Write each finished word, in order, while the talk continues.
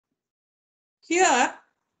Here,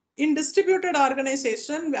 in distributed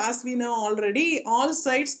organization, as we know already, all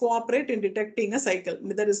sites cooperate in detecting a cycle.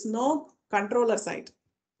 There is no controller site.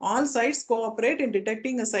 All sites cooperate in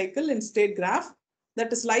detecting a cycle in state graph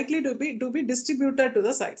that is likely to be distributed to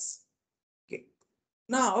the sites. Okay.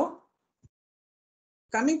 Now,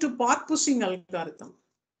 coming to path pushing algorithm.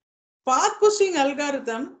 Path pushing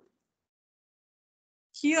algorithm,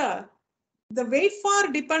 here, the wait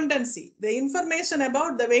for dependency, the information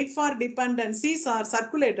about the wait for dependencies are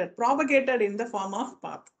circulated, propagated in the form of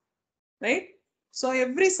path, right? So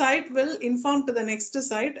every site will inform to the next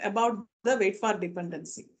site about the wait for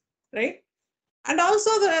dependency, right? And also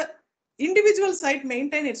the individual site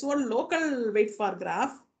maintain its own local wait for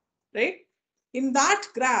graph, right? In that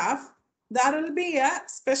graph, there will be a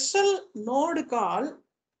special node called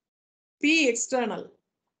P external,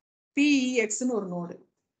 PEX or node,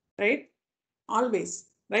 right? Always,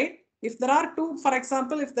 right? If there are two, for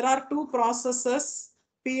example, if there are two processes,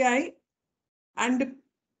 PI and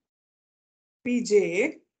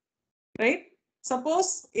PJ, right?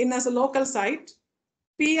 Suppose in as a local site,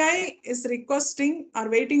 PI is requesting or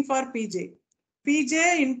waiting for PJ.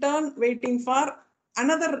 PJ in turn waiting for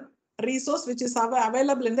another resource which is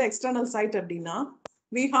available in the external site at Dina.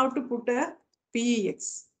 We have to put a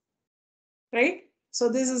PEX, right? So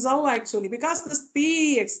this is how actually, because this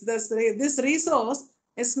PEX, this resource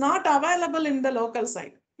is not available in the local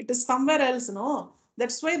site. It is somewhere else, no?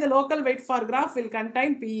 That's why the local wait for graph will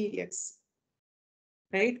contain PEX,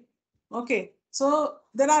 right? Okay. So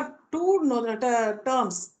there are two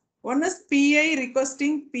terms. One is PI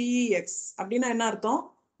requesting PEX. Abdina enna artham?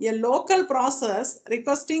 A local process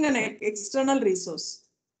requesting an external resource.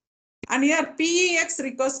 And here PEX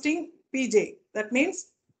requesting PJ. That means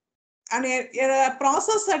a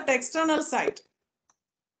process at external site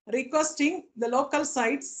requesting the local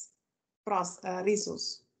site's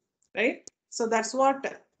resource, right? So that's what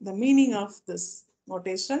the meaning of this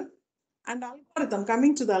notation. And algorithm,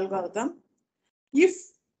 coming to the algorithm, if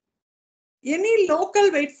any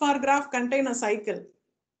local wait for graph contain a cycle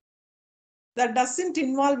that doesn't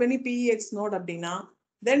involve any PEX node abdina,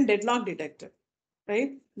 then deadlock detected,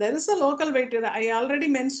 right? There is a local wait, I already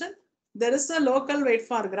mentioned, there is a local wait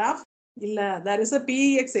for graph. There is a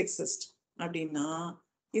PEX exist. Abdina.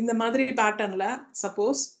 In the Madri pattern,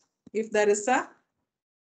 suppose if there is a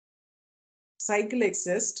cycle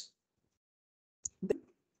exist,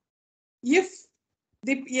 if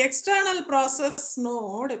the external process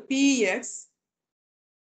node PEX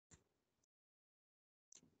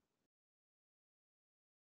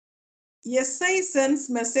SI sends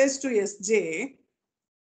message to SJ,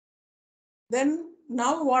 then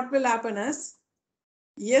now what will happen is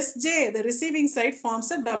SJ, the receiving side,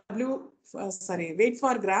 forms a wait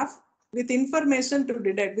for graph with information to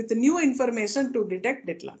detect, with new information to detect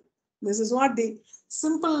deadlock. This is what the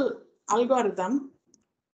simple algorithm.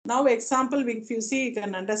 Now example, if you see, you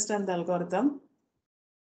can understand the algorithm.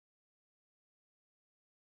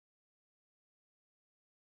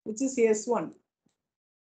 Which is S1.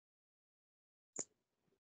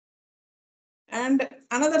 And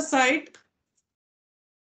another side,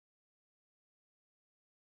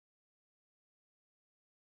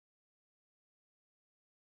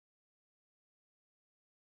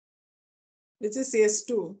 which is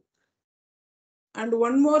S2. And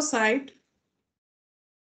one more side,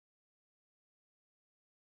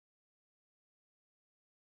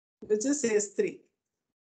 which is S3.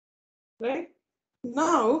 Right?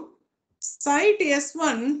 Now, site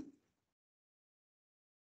S1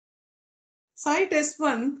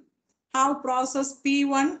 have process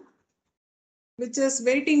P1, which is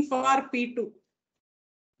waiting for P2,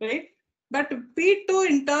 right? But P2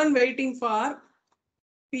 in turn waiting for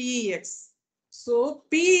PEX. So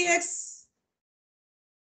PEX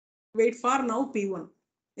wait for now P1,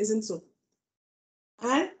 isn't so?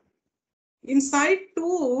 And inside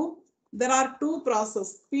 2, there are two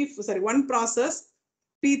processes, one process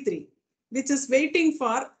P3, which is waiting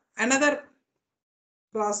for another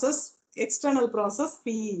process, external process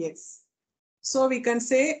PEX. So we can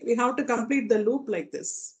say we have to complete the loop like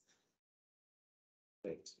this.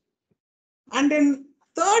 Right. And in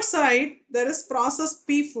third side, there is process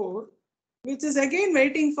P4, which is again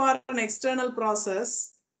waiting for an external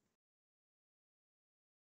process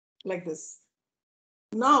like this.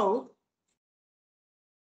 Now,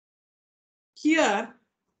 here,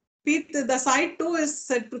 the site 2 is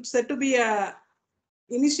said to be a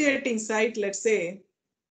initiating site, let's say.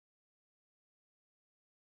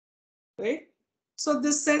 Right? So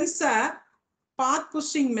this sends a path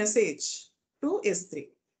pushing message to S3.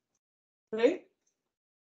 Right?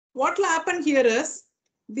 What will happen here is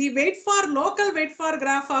the local wait for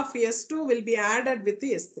graph of S2 will be added with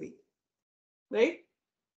the S3, right?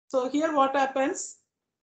 So here what happens?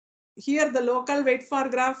 Here the local wait for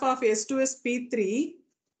graph of S2 is P3,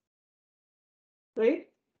 right?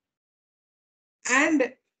 And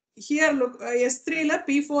here look, S3 la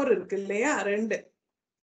P4 irukku illaya, rendu.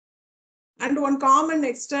 And one common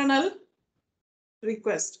external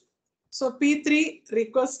request. So P3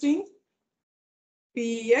 requesting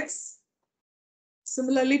PX.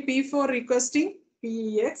 Similarly, P4 requesting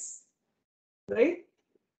PX, right?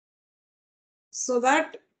 So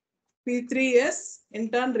that P3 is in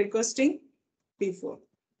turn requesting P4,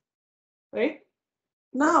 right?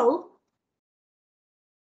 Now,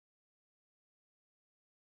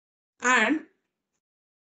 and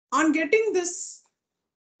on getting this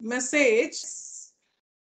message,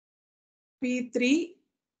 P3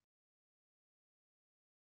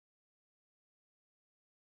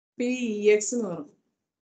 PX னு வரும்,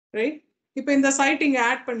 right? இப்போ இந்த side இங்க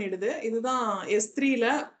add பண்ணிடுது. இதுதான் S3 ல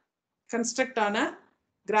construct ஆன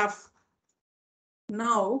graph.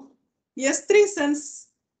 Now S3 sends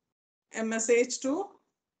a message to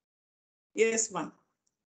S1.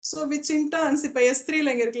 So which in turns இப்போ S3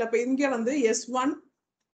 ல இங்க இருக்குல்ல, இப்போ இங்க வந்து S1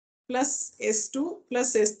 plus S2 plus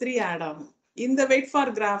S3 add ஆகும். In the wait for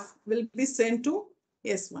graph will be sent to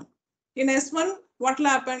S1. In S1, what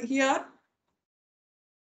will happen here?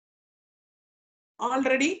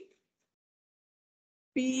 Already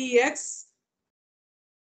PX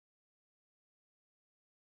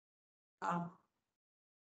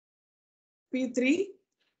P3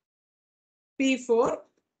 P4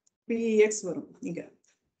 PX வரும் இங்க.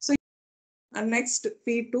 So and next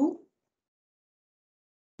P2,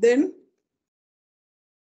 then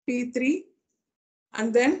P3 and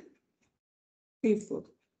then P4.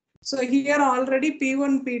 So here already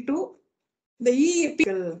P1 P2 the E.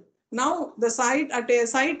 Now the site at a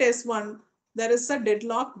site S1 there is a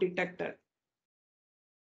deadlock detected.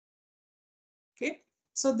 Okay,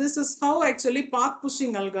 so this is how actually path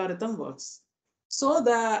pushing algorithm works. So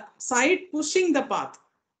the site pushing the path.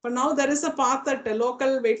 But now there is a path at a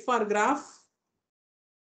local wait for graph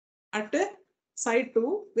at site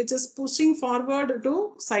 2, which is pushing forward to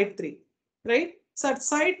site 3, right? So at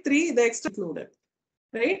site 3, the extra included,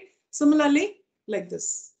 right? Similarly, like this,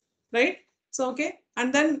 right? So okay, and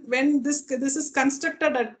then when this is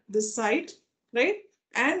constructed at this site, right?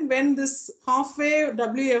 And when this halfway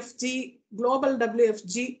WFG, global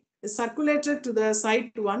WFG is circulated to the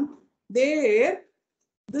site 1, there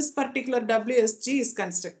this particular WSG is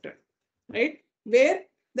constructed, right? Where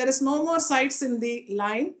there is no more sites in the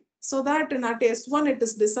line, so that in at S1 it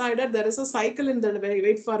is decided there is a cycle in the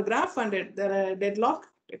wait for graph and there are deadlock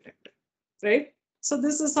detected, right? So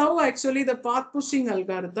this is how actually the path pushing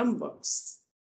algorithm works.